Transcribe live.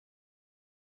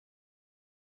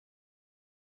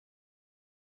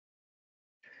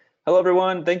Hello,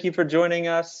 everyone. Thank you for joining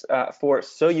us for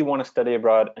So You Want to Study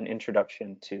Abroad, an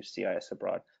introduction to CIS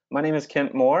Abroad. My name is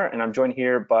Kent Moore, and I'm joined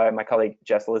here by my colleague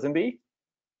Jess Lisenby.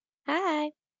 Hi.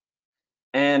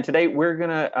 And today we're going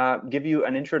to give you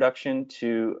an introduction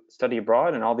to study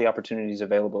abroad and all the opportunities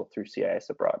available through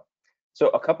CIS Abroad. So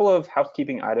a couple of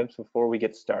housekeeping items before we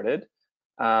get started.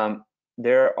 Um,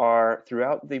 there are,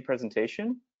 throughout the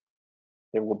presentation,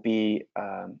 there will be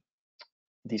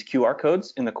these QR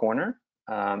codes in the corner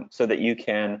so that you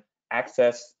can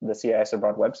access the CIS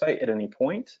Abroad website at any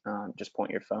point. Just point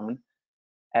your phone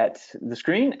at the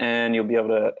screen and you'll be able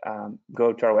to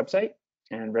go to our website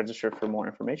and register for more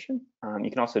information. You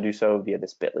can also do so via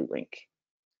this bit.ly link.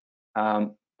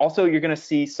 Also, you're going to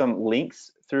see some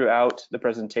links throughout the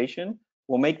presentation.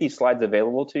 We'll make these slides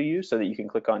available to you so that you can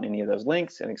click on any of those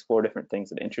links and explore different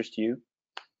things that interest you.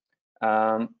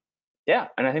 Yeah,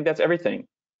 and I think that's everything.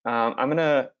 I'm going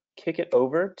to kick it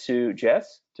over to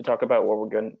Jess to talk about what we're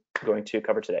going to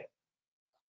cover today.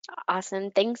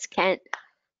 Awesome. Thanks, Kent.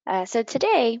 So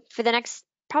today, for the next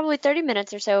probably 30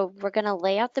 minutes or so, we're going to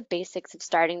lay out the basics of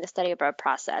starting the study abroad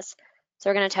process. So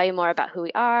we're going to tell you more about who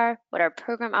we are, what our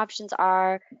program options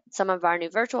are, some of our new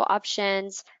virtual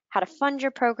options, how to fund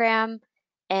your program,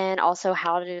 and also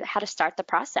how to start the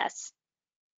process.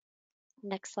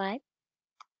 Next slide.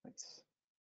 Nice.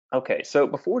 Okay, so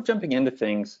before jumping into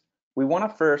things, we want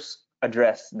to first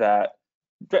address the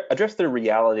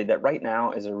reality that right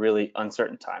now is a really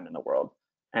uncertain time in the world,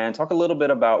 and talk a little bit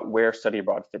about where study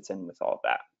abroad fits in with all of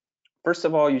that. First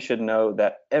of all, you should know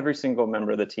that every single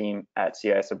member of the team at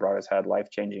CIS Abroad has had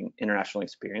life-changing international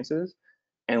experiences,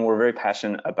 and we're very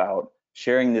passionate about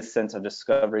sharing this sense of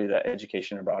discovery that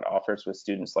education abroad offers with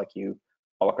students like you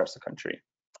all across the country.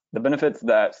 The benefits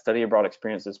that study abroad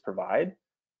experiences provide,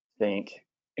 think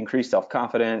increased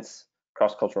self-confidence,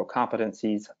 cross-cultural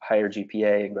competencies, higher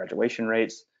GPA and graduation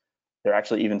rates. There are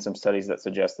actually even some studies that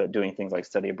suggest that doing things like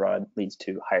study abroad leads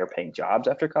to higher paying jobs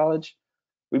after college.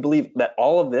 We believe that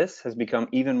all of this has become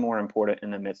even more important in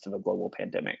the midst of a global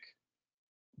pandemic.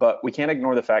 But we can't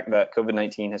ignore the fact that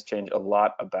COVID-19 has changed a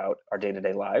lot about our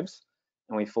day-to-day lives,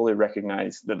 and we fully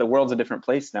recognize that the world's a different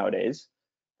place nowadays,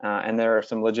 and there are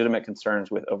some legitimate concerns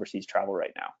with overseas travel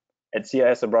right now. At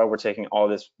CIS Abroad, we're taking all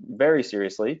this very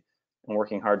seriously and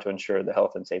working hard to ensure the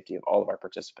health and safety of all of our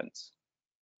participants.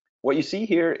 What you see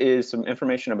here is some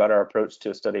information about our approach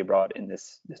to study abroad in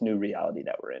this new reality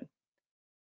that we're in.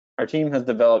 Our team has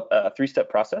developed a three-step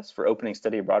process for opening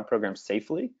study abroad programs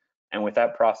safely. And with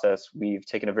that process, we've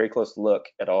taken a very close look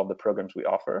at all of the programs we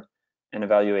offer and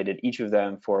evaluated each of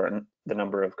them for the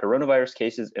number of coronavirus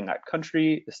cases in that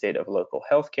country, the state of local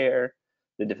healthcare,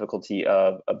 the difficulty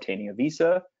of obtaining a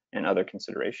visa, and other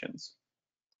considerations.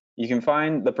 You can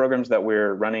find the programs that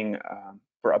we're running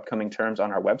for upcoming terms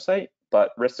on our website,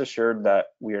 but rest assured that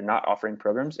we are not offering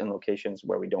programs in locations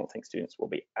where we don't think students will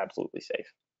be absolutely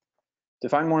safe. To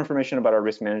find more information about our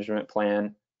risk management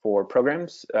plan for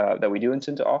programs that we do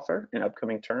intend to offer in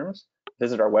upcoming terms,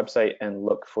 visit our website and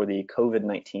look for the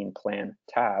COVID-19 plan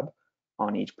tab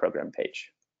on each program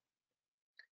page.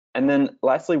 And then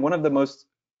lastly, one of the most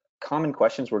common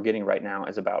questions we're getting right now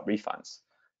is about refunds.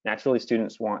 Naturally,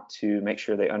 students want to make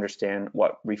sure they understand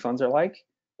what refunds are like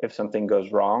if something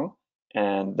goes wrong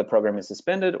and the program is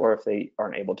suspended or if they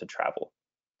aren't able to travel.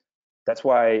 That's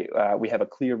why we have a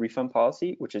clear refund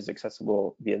policy, which is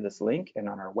accessible via this link and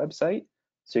on our website,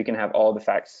 so you can have all the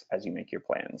facts as you make your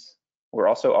plans. We're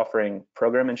also offering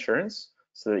program insurance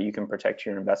so that you can protect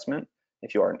your investment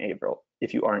if you aren't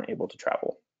able to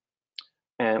travel.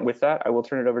 And with that, I will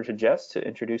turn it over to Jess to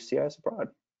introduce CIS Abroad.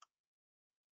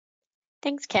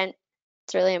 Thanks, Kent.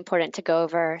 It's really important to go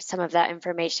over some of that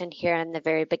information here in the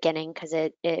very beginning because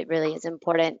it really is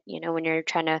important, when you're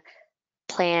trying to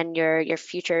plan your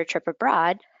future trip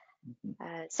abroad.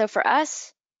 So for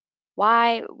us,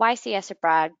 why CS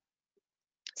abroad?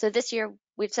 So this year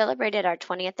we've celebrated our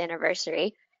 20th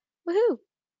anniversary. Woohoo!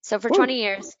 So for Woo! 20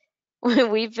 years,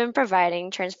 we've been providing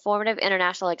transformative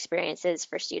international experiences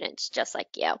for students just like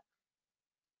you.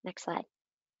 Next slide.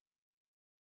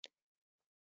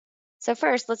 So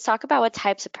first, let's talk about what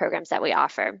types of programs that we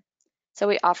offer. So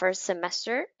we offer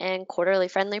semester and quarterly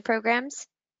friendly programs.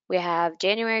 We have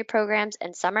January programs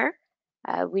and summer.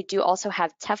 We do also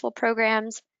have TEFL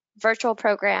programs, virtual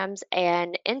programs,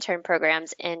 and intern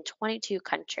programs in 22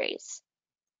 countries.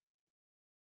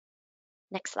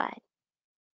 Next slide.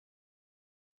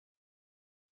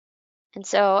 And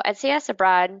so at CS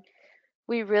Abroad,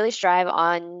 we really strive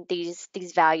on these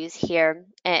values here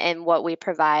and what we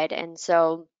provide. And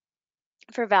so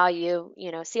for value,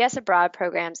 CS Abroad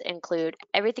programs include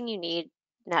everything you need,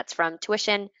 and that's from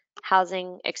tuition,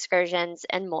 housing, excursions,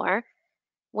 and more.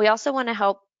 We also want to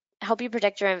help you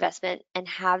protect your investment and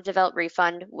have developed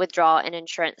refund, withdrawal, and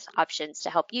insurance options to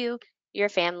help you, your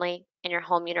family, and your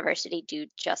home university do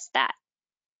just that.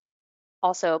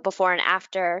 Also, before,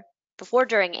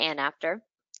 during, and after,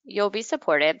 you'll be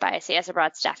supported by a CS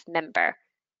Abroad staff member.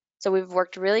 So we've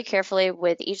worked really carefully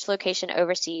with each location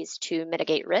overseas to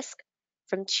mitigate risk,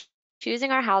 from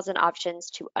choosing our housing options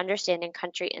to understanding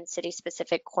country and city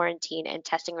specific quarantine and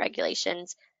testing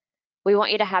regulations. We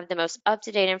want you to have the most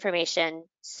up-to-date information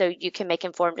so you can make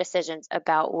informed decisions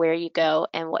about where you go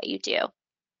and what you do.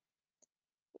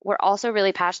 We're also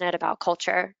really passionate about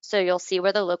culture, so you'll see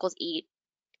where the locals eat,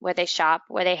 where they shop,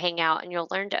 where they hang out, and you'll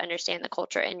learn to understand the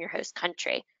culture in your host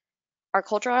country. Our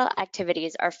cultural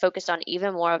activities are focused on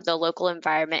even more of the local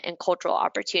environment and cultural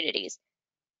opportunities.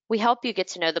 We help you get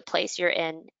to know the place you're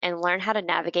in and learn how to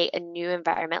navigate a new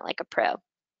environment like a pro.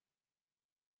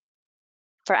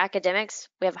 For academics,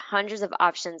 we have hundreds of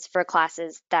options for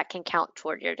classes that can count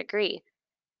toward your degree.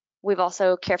 We've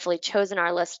also carefully chosen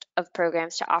our list of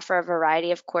programs to offer a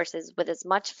variety of courses with as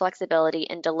much flexibility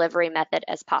in delivery method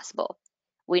as possible.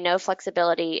 We know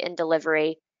flexibility in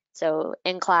delivery, so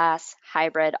in class,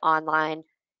 hybrid, online,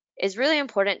 is really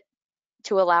important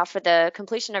to allow for the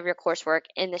completion of your coursework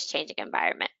in this changing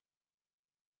environment.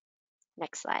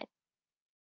 Next slide.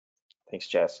 Thanks,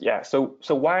 Jess. Yeah, so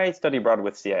why study abroad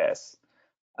with CIS?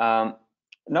 Um,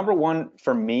 Number one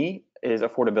for me is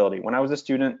affordability. When I was a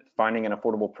student, finding an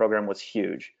affordable program was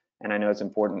huge, and I know it's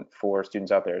important for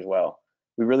students out there as well.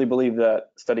 We really believe that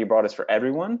study abroad is for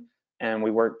everyone, and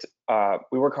we work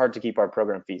hard to keep our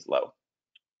program fees low.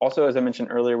 Also, as I mentioned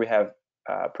earlier, we have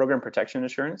program protection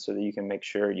insurance so that you can make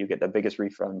sure you get the biggest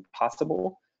refund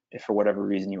possible if for whatever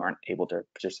reason you aren't able to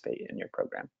participate in your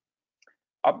program.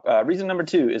 Reason number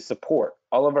two is support.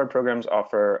 All of our programs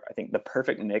offer, I think, the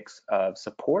perfect mix of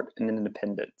support and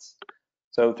independence.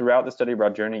 So throughout the study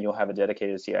abroad journey, you'll have a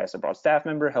dedicated CIS Abroad staff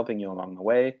member helping you along the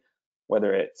way,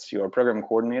 whether it's your program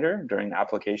coordinator during the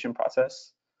application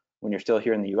process when you're still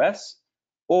here in the US,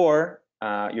 or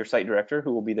your site director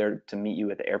who will be there to meet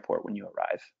you at the airport when you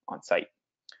arrive on site.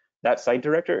 That site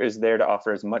director is there to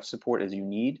offer as much support as you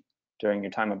need during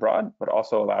your time abroad, but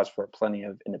also allows for plenty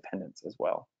of independence as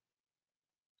well.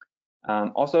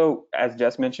 Also, as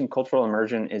Jess mentioned, cultural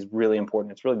immersion is really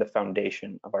important. It's really the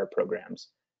foundation of our programs.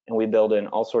 And we build in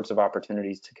all sorts of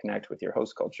opportunities to connect with your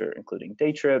host culture, including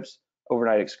day trips,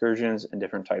 overnight excursions, and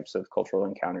different types of cultural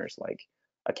encounters like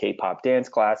a K-pop dance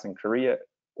class in Korea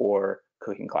or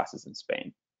cooking classes in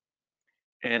Spain.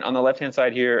 And on the left-hand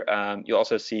side here, you'll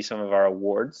also see some of our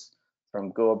awards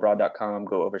from goabroad.com,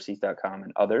 gooverseas.com,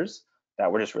 and others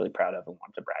that we're just really proud of and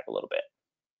want to brag a little bit.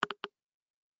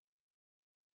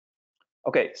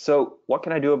 Okay, so what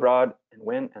can I do abroad and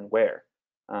when and where?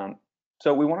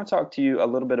 So we want to talk to you a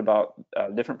little bit about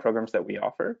different programs that we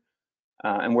offer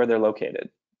and where they're located.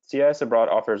 CIS Abroad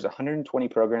offers 120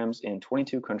 programs in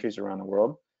 22 countries around the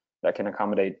world that can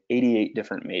accommodate 88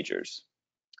 different majors.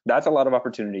 That's a lot of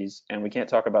opportunities, and we can't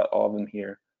talk about all of them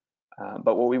here.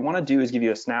 But what we want to do is give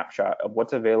you a snapshot of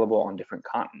what's available on different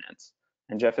continents.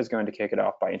 And Jeff is going to kick it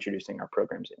off by introducing our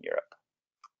programs in Europe.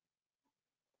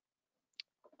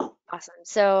 Awesome.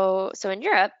 So in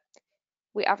Europe,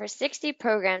 we offer 60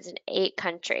 programs in 8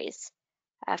 countries.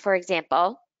 For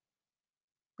example,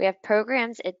 we have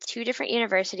programs at 2 different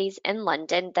universities in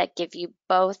London that give you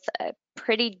both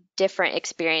pretty different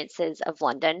experiences of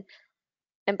London.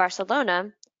 In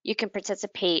Barcelona, you can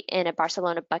participate in a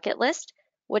Barcelona bucket list,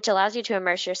 which allows you to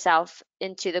immerse yourself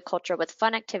into the culture with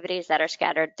fun activities that are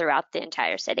scattered throughout the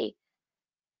entire city.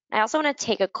 I also want to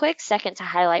take a quick second to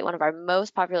highlight one of our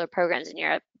most popular programs in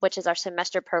Europe, which is our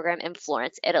semester program in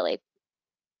Florence, Italy.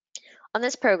 On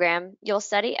this program, you'll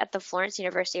study at the Florence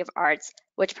University of Arts,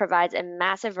 which provides a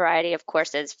massive variety of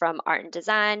courses from art and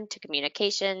design to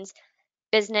communications,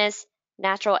 business,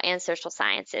 natural and social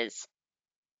sciences.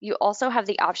 You also have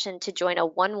the option to join a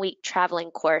 1-week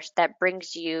traveling course that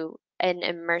brings you an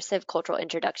immersive cultural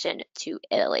introduction to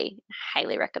Italy.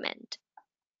 Highly recommend.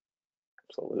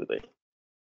 Absolutely.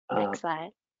 Next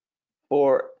slide.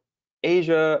 For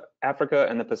Asia, Africa,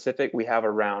 and the Pacific, we have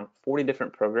around 40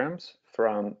 different programs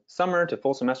from summer to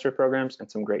full semester programs and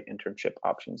some great internship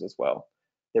options as well.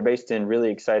 They're based in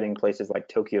really exciting places like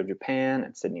Tokyo, Japan,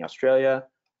 and Sydney, Australia,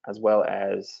 as well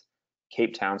as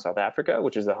Cape Town, South Africa,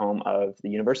 which is the home of the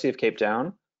University of Cape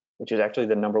Town, which is actually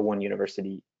the #1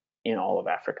 university in all of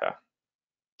Africa.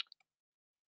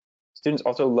 Students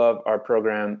also love our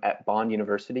program at Bond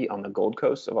University on the Gold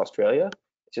Coast of Australia.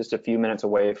 It's just a few minutes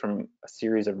away from a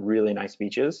series of really nice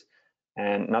beaches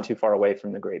and not too far away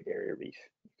from the Great Barrier Reef.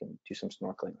 You can do some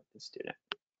snorkeling with this student.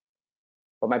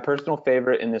 But my personal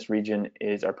favorite in this region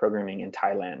is our programming in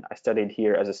Thailand. I studied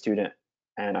here as a student,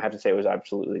 and I have to say it was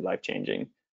absolutely life-changing.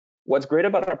 What's great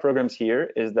about our programs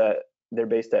here is that they're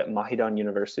based at Mahidol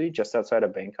University, just outside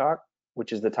of Bangkok,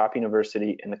 which is the top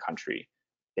university in the country.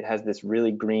 It has this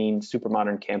really green, super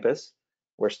modern campus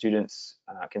where students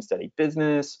can study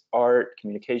business, art,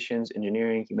 communications,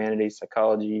 engineering, humanities,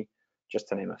 psychology, just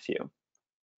to name a few.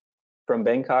 From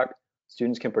Bangkok,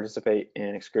 students can participate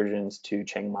in excursions to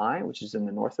Chiang Mai, which is in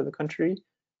the north of the country,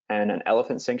 and an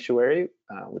elephant sanctuary,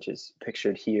 which is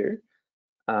pictured here.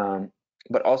 Um,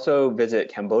 but also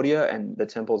visit Cambodia and the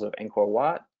temples of Angkor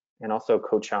Wat, and also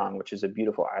Koh Chang, which is a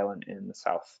beautiful island in the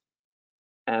south.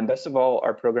 And best of all,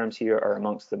 our programs here are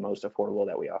amongst the most affordable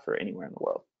that we offer anywhere in the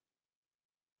world.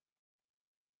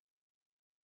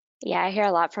 Yeah, I hear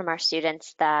a lot from our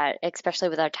students that, especially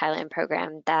with our Thailand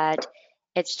program, that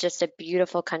it's just a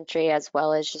beautiful country as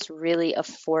well as just really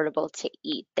affordable to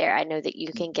eat there. I know that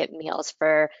you can Mhm. get meals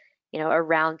for,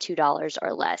 around $2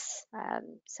 or less.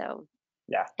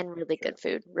 Yeah, And really sure. good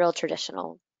food, real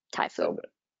traditional Thai So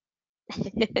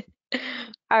food. good.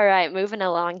 All right, moving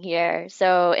along here.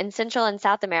 So in Central and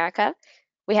South America,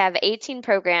 we have 18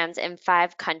 programs in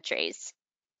 5 countries.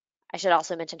 I should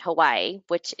also mention Hawaii,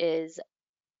 which is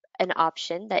an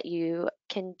option that you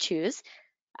can choose.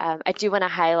 I do want to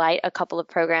highlight a couple of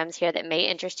programs here that may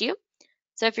interest you.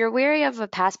 So if you're wary of a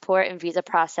passport and visa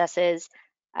processes,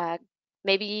 uh,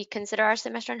 maybe consider our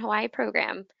semester in Hawaii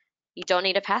program. You don't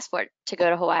need a passport to go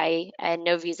to Hawaii, and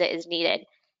no visa is needed.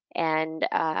 And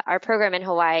our program in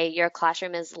Hawaii, your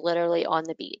classroom is literally on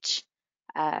the beach.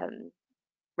 Um,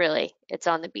 really, it's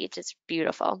on the beach. It's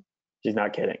beautiful. She's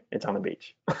not kidding. It's on the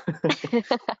beach.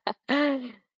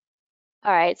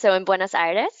 All right, so in Buenos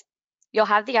Aires, you'll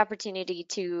have the opportunity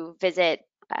to visit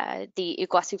the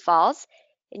Iguazu Falls,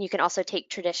 and you can also take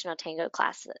traditional tango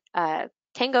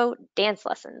dance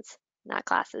lessons, not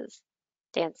classes,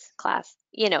 dance class.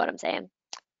 You know what I'm saying.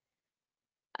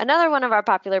 Another one of our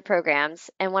popular programs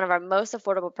and one of our most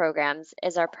affordable programs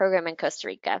is our program in Costa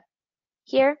Rica.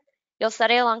 Here, you'll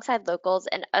study alongside locals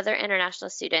and other international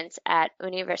students at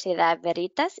Universidad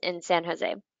Veritas in San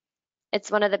Jose.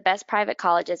 It's one of the best private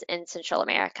colleges in Central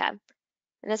America.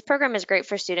 And this program is great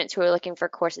for students who are looking for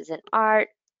courses in art,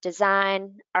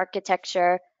 design,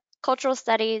 architecture, cultural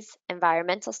studies,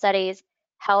 environmental studies,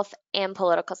 health, and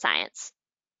political science.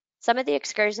 Some of the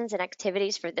excursions and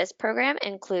activities for this program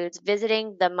includes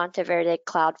visiting the Monteverde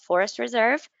Cloud Forest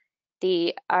Reserve,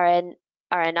 the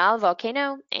Arenal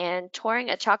volcano, and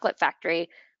touring a chocolate factory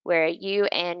where you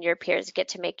and your peers get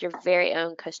to make your very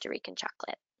own Costa Rican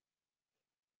chocolate.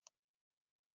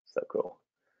 So cool.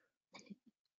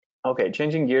 Okay,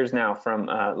 changing gears now from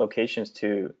locations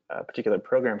to particular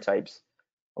program types,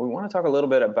 we want to talk a little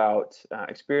bit about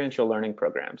experiential learning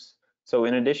programs. So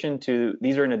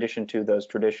these are in addition to those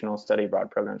traditional study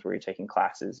abroad programs where you're taking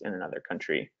classes in another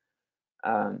country.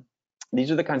 Um,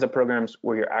 these are the kinds of programs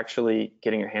where you're actually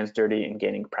getting your hands dirty and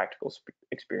gaining practical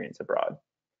experience abroad.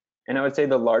 And I would say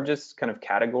the largest kind of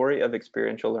category of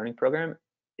experiential learning program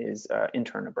is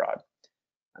intern abroad.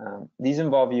 These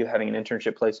involve you having an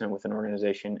internship placement with an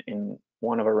organization in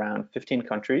one of around 15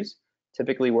 countries,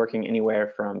 typically working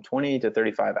anywhere from 20 to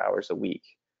 35 hours a week.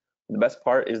 The best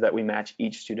part is that we match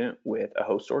each student with a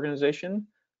host organization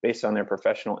based on their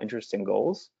professional interests and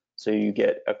goals, so you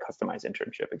get a customized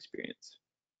internship experience.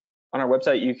 On our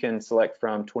website, you can select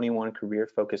from 21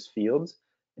 career-focused fields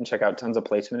and check out tons of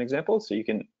placement examples so you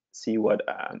can see what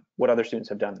other students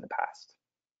have done in the past.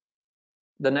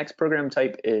 The next program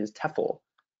type is TEFL.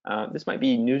 This might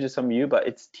be new to some of you, but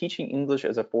it's teaching English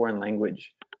as a foreign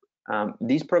language.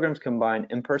 These programs combine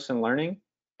in-person learning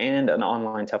and an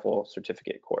online TEFL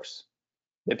certificate course.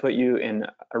 They put you in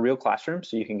a real classroom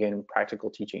so you can gain practical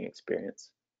teaching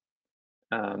experience.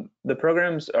 The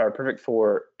programs are perfect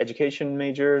for education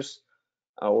majors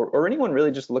or anyone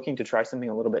really just looking to try something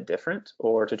a little bit different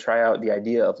or to try out the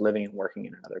idea of living and working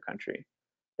in another country.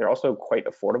 They're also quite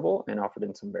affordable and offered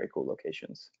in some very cool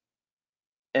locations.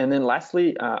 And then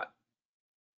lastly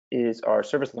is our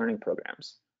service learning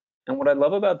programs. And what I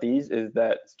love about these is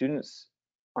that students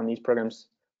on these programs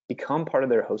become part of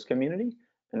their host community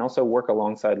and also work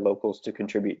alongside locals to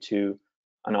contribute to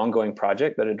an ongoing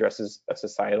project that addresses a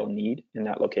societal need in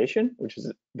that location, which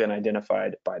has been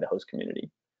identified by the host community.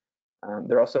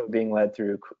 They're also being led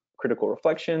through critical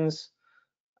reflections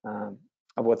um,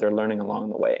 of what they're learning along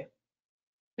the way.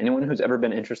 Anyone who's ever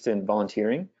been interested in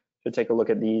volunteering should take a look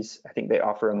at these. I think they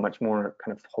offer a much more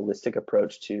kind of holistic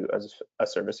approach to a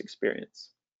service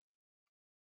experience.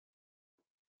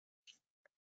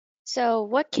 So,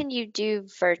 what can you do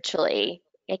virtually,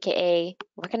 aka,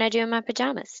 what can I do in my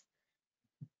pajamas?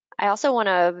 I also want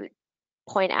to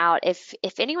point out if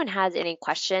anyone has any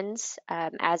questions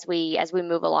as we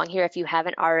move along here, if you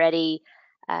haven't already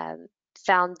um,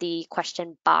 found the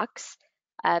question box,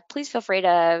 please feel free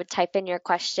to type in your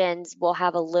questions. We'll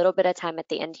have a little bit of time at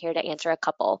the end here to answer a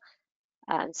couple.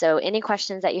 So any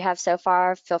questions that you have so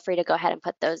far, feel free to go ahead and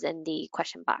put those in the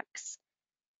question box.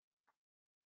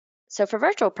 So for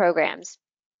virtual programs,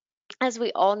 as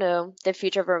we all know, the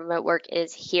future of remote work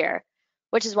is here,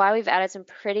 which is why we've added some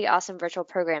pretty awesome virtual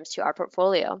programs to our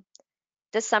portfolio.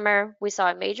 This summer, we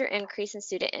saw a major increase in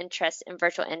student interest in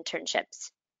virtual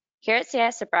internships. Here at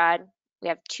CIS Abroad, we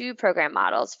have two program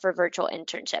models for virtual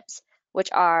internships, which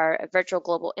are a virtual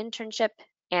global internship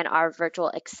and our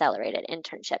virtual accelerated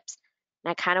internships.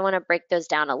 And I kind of want to break those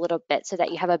down a little bit so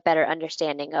that you have a better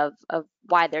understanding of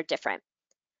why they're different.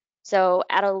 So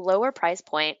at a lower price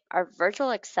point, our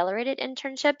virtual accelerated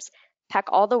internships pack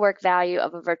all the work value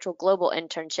of a virtual global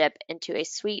internship into a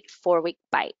sweet 4-week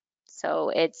bite. So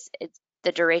it's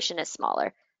the duration is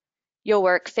smaller. You'll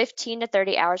work 15 to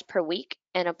 30 hours per week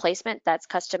in a placement that's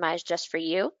customized just for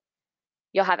you.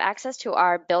 You'll have access to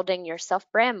our Building Yourself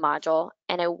brand module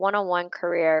and a one-on-one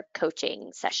career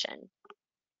coaching session.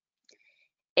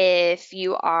 If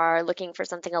you are looking for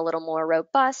something a little more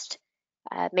robust,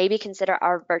 maybe consider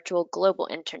our virtual global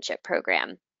internship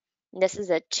program. This is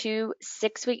a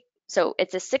 6-week, so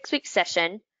it's a 6-week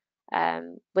session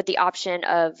with the option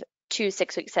of 2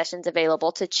 6-week sessions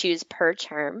available to choose per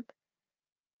term.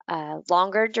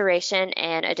 Longer duration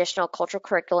and additional cultural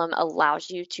curriculum allows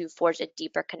you to forge a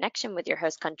deeper connection with your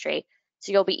host country,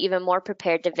 so you'll be even more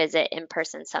prepared to visit in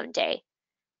person someday.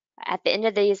 At the end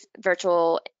of these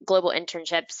virtual global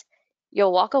internships,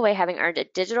 you'll walk away having earned a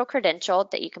digital credential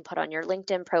that you can put on your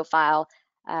LinkedIn profile,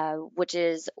 which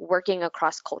is working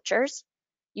across cultures.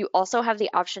 You also have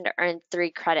the option to earn 3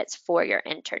 credits for your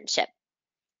internship.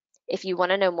 If you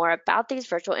want to know more about these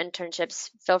virtual internships,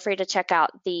 feel free to check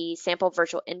out the sample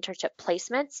virtual internship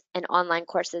placements and online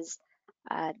courses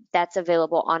that's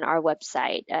available on our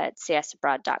website at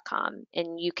cisabroad.com.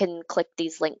 And you can click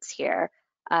these links here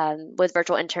with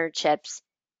virtual internships.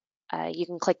 You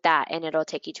can click that and it'll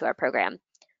take you to our program.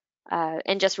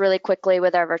 And just really quickly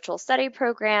with our virtual study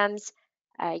programs,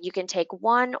 you can take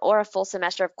one or a full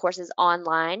semester of courses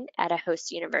online at a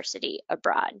host university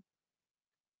abroad.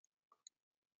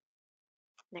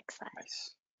 Next slide.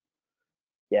 Nice.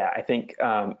 Yeah, I think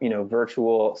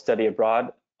virtual study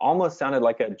abroad almost sounded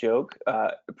like a joke,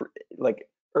 like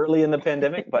early in the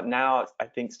pandemic, but now I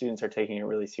think students are taking it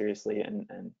really seriously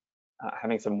and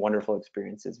having some wonderful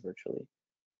experiences virtually.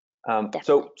 Definitely.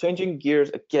 So changing gears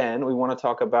again, we want to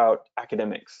talk about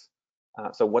academics.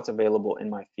 So what's available in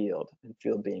my field, and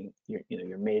field being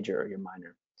your major or your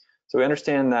minor. So we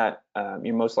understand that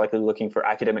you're most likely looking for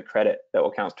academic credit that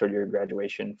will count toward your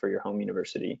graduation for your home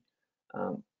university.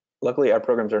 Luckily, our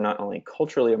programs are not only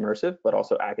culturally immersive, but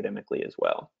also academically as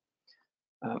well.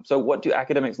 So what do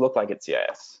academics look like at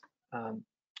CIS?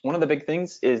 One of the big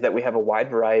things is that we have a wide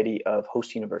variety of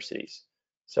host universities.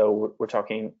 So we're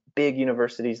talking big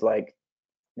universities like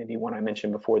maybe one I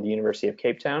mentioned before, the University of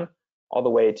Cape Town, all the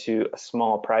way to a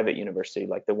small private university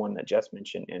like the one that Jess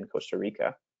mentioned in Costa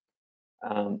Rica.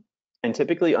 And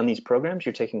typically on these programs,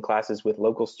 you're taking classes with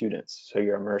local students, so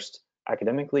you're immersed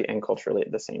academically and culturally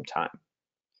at the same time.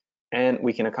 And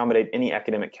we can accommodate any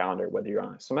academic calendar, whether you're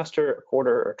on a semester, a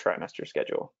quarter, or trimester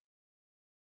schedule.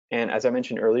 And as I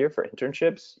mentioned earlier, for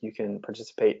internships, you can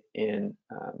participate in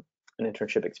an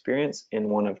internship experience in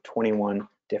one of 21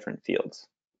 different fields.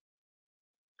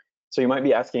 So you might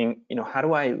be asking, how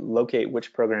do I locate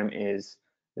which program is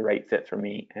the right fit for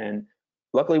me? And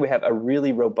luckily, we have a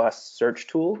really robust search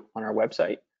tool on our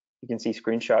website. You can see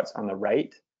screenshots on the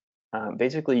right.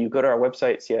 Basically, you go to our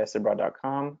website,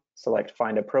 cisabroad.com, select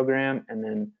Find a Program, and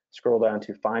then scroll down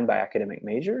to Find by Academic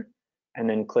Major, and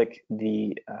then click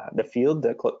the field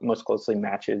that most closely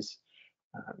matches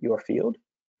your field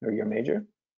or your major.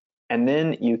 And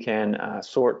then you can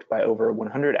sort by over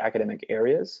 100 academic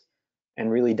areas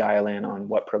and really dial in on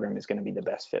what program is going to be the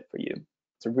best fit for you.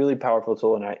 It's a really powerful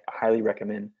tool, and I highly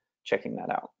recommend checking that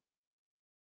out.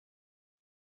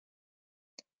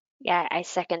 Yeah, I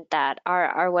second that.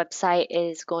 Our website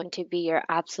is going to be your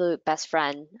absolute best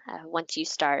friend once you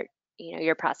start,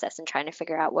 your process and trying to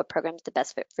figure out what program's the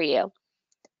best fit for you.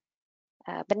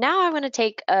 But now I want to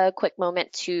take a quick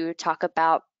moment to talk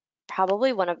about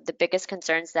probably one of the biggest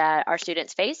concerns that our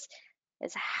students face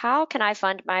is how can I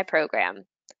fund my program?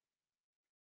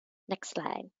 Next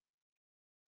slide.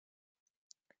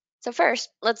 So first,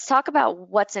 let's talk about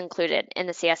what's included in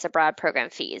the CIS Abroad program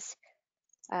fees.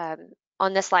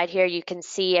 On this slide here, you can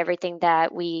see everything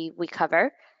that we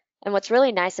cover. And what's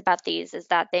really nice about these is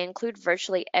that they include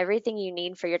virtually everything you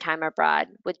need for your time abroad,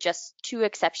 with just two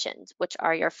exceptions, which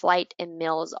are your flight and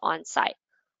meals on site.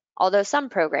 Although some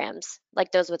programs,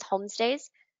 like those with homestays,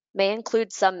 may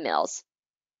include some meals.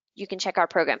 You can check our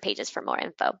program pages for more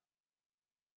info.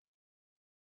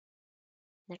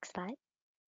 Next slide.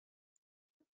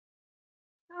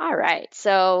 All right,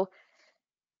 so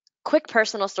quick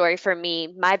personal story for me.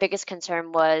 My biggest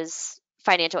concern was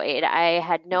financial aid. I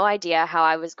had no idea how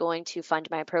I was going to fund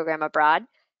my program abroad.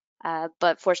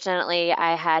 But fortunately,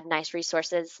 I had nice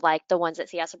resources like the ones that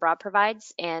CIS Abroad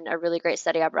provides and a really great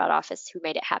study abroad office who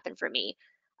made it happen for me.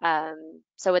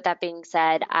 So with that being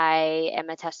said, I am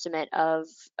a testament of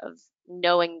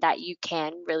knowing that you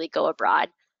can really go abroad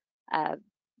uh,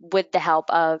 with the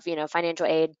help of, financial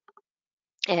aid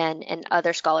and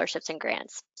other scholarships and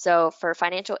grants. So for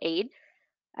financial aid,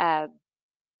 uh,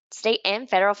 state and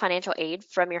federal financial aid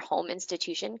from your home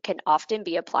institution can often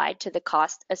be applied to the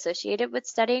cost associated with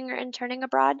studying or interning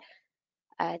abroad.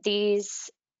 These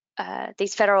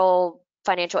federal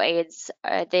financial aids,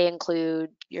 they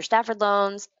include your Stafford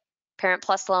loans, Parent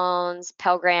Plus loans,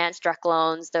 Pell Grants, direct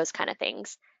loans, those kind of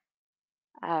things.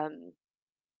 Um,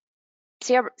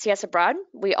 CS Abroad,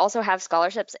 we also have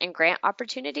scholarships and grant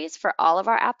opportunities for all of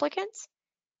our applicants.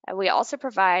 We also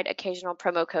provide occasional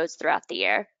promo codes throughout the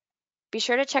year. Be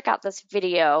sure to check out this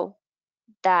video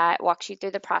that walks you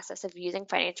through the process of using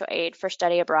financial aid for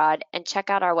study abroad, and check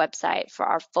out our website for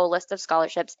our full list of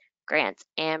scholarships, grants,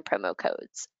 and promo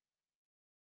codes.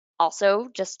 Also,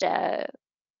 just a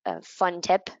fun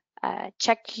tip,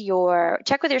 check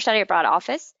with your study abroad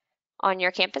office on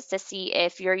your campus to see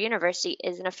if your university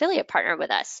is an affiliate partner with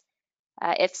us.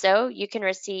 If so, you can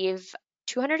receive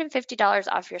 $250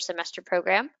 off your semester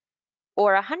program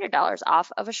or $100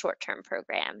 off of a short-term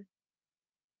program.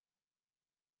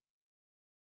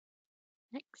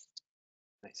 Next.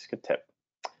 Nice, good tip.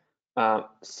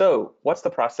 So what's the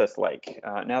process like?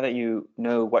 Now that you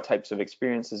know what types of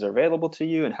experiences are available to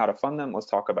you and how to fund them, let's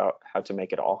talk about how to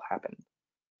make it all happen.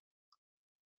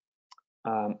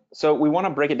 So we want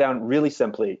to break it down really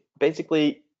simply.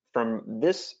 Basically, from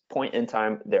this point in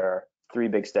time, there are three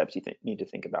big steps you need to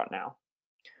think about now.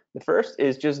 The first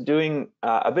is just doing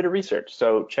a bit of research.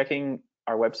 So checking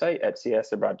our website at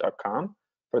cisabroad.com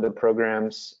for the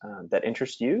programs that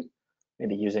interest you,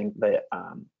 maybe using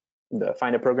the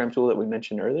Find a Program tool that we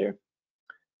mentioned earlier.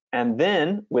 And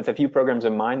then with a few programs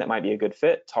in mind that might be a good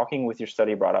fit, talking with your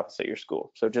study abroad office at your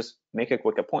school. So just make a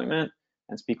quick appointment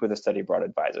and speak with a study abroad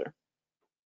advisor.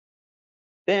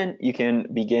 Then you can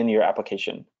begin your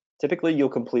application. Typically, you'll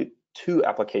complete 2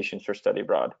 applications for study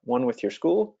abroad, one with your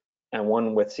school and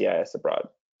one with CIS Abroad.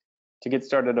 To get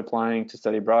started applying to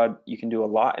study abroad, you can do a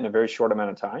lot in a very short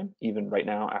amount of time, even right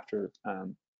now after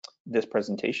this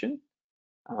presentation.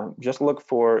 Just look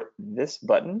for this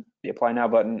button, the Apply Now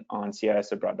button on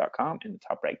cisabroad.com in the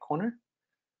top right corner.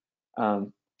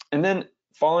 And then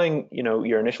following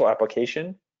your initial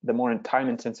application, the more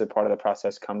time-intensive part of the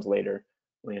process comes later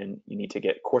when you need to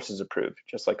get courses approved,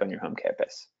 just like on your home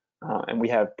campus. And we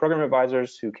have program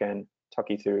advisors who can talk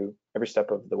you through every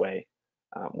step of the way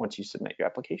once you submit your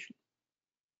application.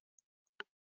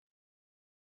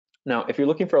 Now, if you're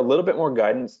looking for a little bit more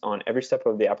guidance on every step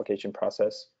of the application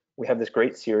process, we have this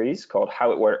great series called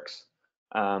How It Works.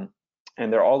 And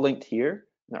they're all linked here.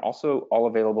 And they're also all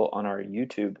available on our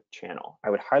YouTube channel.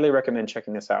 I would highly recommend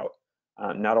checking this out,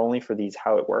 not only for these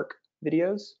How It Works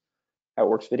videos,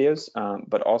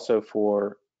 but also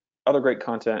for other great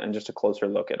content and just a closer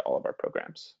look at all of our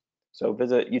programs. So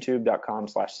visit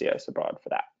youtube.com/CIS Abroad for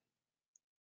that.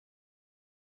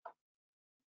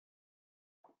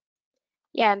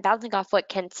 Yeah, and bouncing off what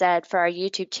Ken said for our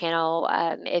YouTube channel,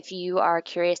 if you are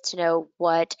curious to know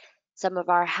what some of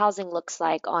our housing looks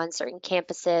like on certain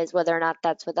campuses, whether or not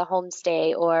that's with a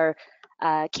homestay or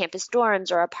campus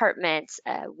dorms or apartments,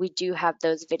 we do have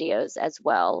those videos as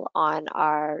well on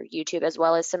our YouTube, as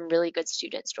well as some really good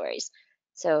student stories.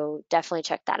 So definitely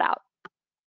check that out.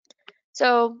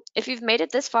 So if you've made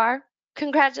it this far,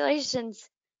 congratulations!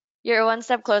 You're one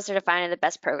step closer to finding the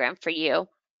best program for you.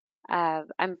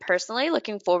 I'm personally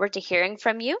looking forward to hearing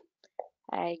from you.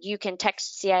 You can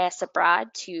text CIS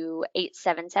Abroad to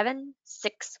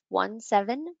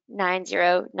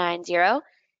 877-617-9090,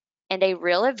 and a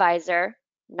real advisor,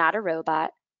 not a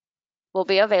robot, will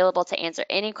be available to answer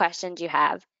any questions you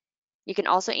have. You can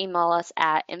also email us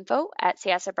at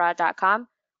info@cisabroad.com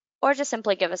or just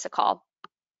simply give us a call.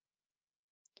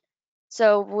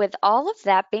 So with all of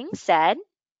that being said,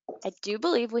 I do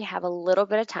believe we have a little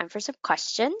bit of time for some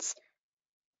questions.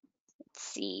 Let's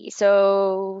see.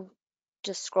 So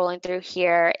just scrolling through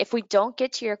here. If we don't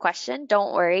get to your question,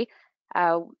 don't worry.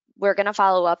 We're going to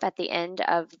follow up at the end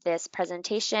of this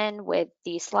presentation with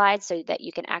the slides so that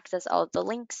you can access all of the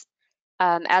links,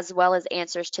 as well as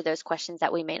answers to those questions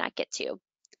that we may not get to.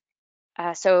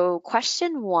 So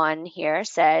question 1 here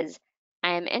says,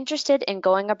 I am interested in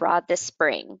going abroad this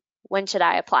spring. When should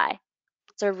I apply?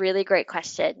 It's a really great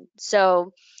question.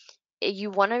 So you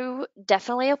want to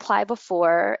definitely apply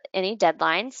before any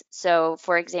deadlines. So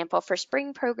for example, for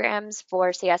spring programs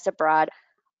for CIS Abroad,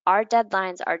 our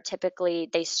deadlines are typically,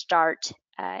 they start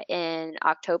in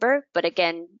October, but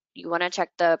again, you want to check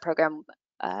the program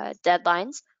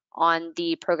deadlines on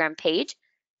the program page,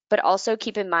 but also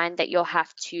keep in mind that you'll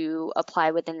have to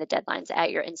apply within the deadlines at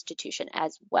your institution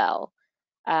as well.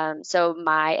 So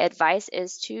my advice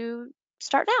is to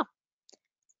start now.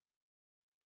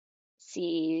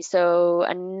 See, so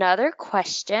another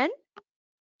question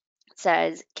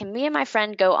says, can me and my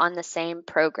friend go on the same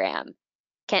program?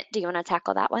 Kent, do you want to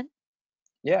tackle that one?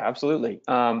 Yeah, absolutely.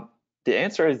 The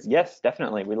answer is yes,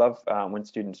 definitely. We love when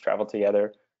students travel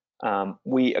together.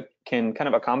 We can kind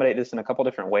of accommodate this in a couple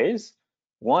different ways.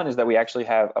 One is that we actually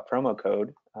have a promo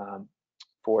code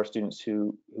for students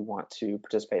who want to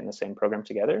participate in the same program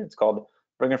together. It's called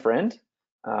Bring a Friend.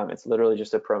 It's literally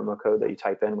just a promo code that you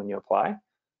type in when you apply.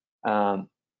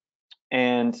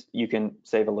 And you can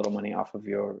save a little money off of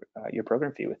your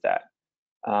program fee with that.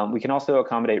 We can also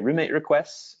accommodate roommate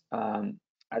requests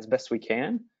as best we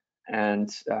can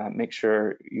and make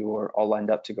sure you're all lined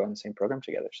up to go in the same program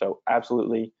together. So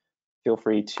absolutely feel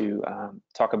free to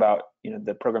talk about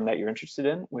the program that you're interested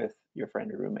in with your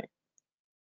friend or roommate.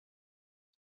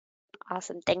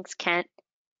 Awesome. Thanks, Kent.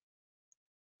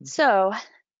 So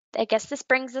I guess this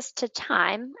brings us to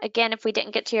time. Again, if we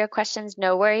didn't get to your questions,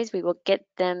 no worries. We will get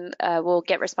them, we'll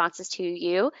get responses to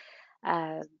you.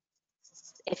 Uh,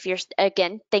 if you're,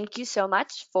 again, thank you so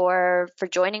much for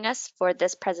joining us for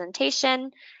this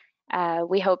presentation.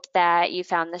 We hope that you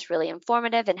found this really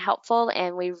informative and helpful,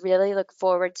 and we really look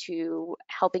forward to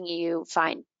helping you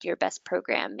find your best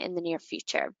program in the near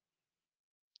future.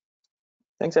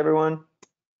 Thanks, everyone.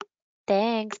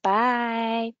 Thanks.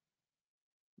 Bye.